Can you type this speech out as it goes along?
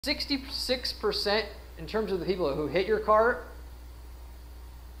66% in terms of the people who hit your cart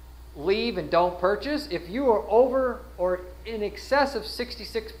leave and don't purchase. If you are over or in excess of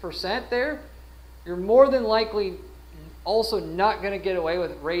 66% there, you're more than likely also not going to get away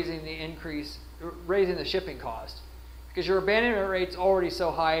with raising the shipping cost, because your abandonment rate's already so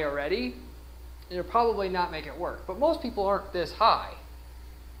high already, and you'll probably not make it work. But most people aren't this high.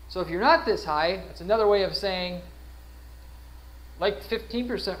 So if you're not this high, that's another way of saying, like the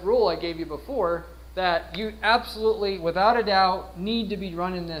 15% rule I gave you before, that you absolutely, without a doubt, need to be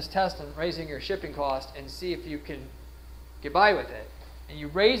running this test and raising your shipping cost and see if you can get by with it. And you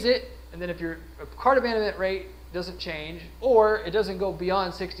raise it, and then if your cart abandonment rate doesn't change, or it doesn't go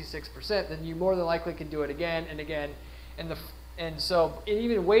beyond 66%, then you more than likely can do it again and again. And so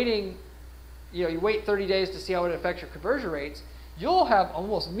even waiting, you wait 30 days to see how it affects your conversion rates, you'll have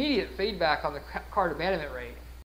almost immediate feedback on the cart abandonment rate.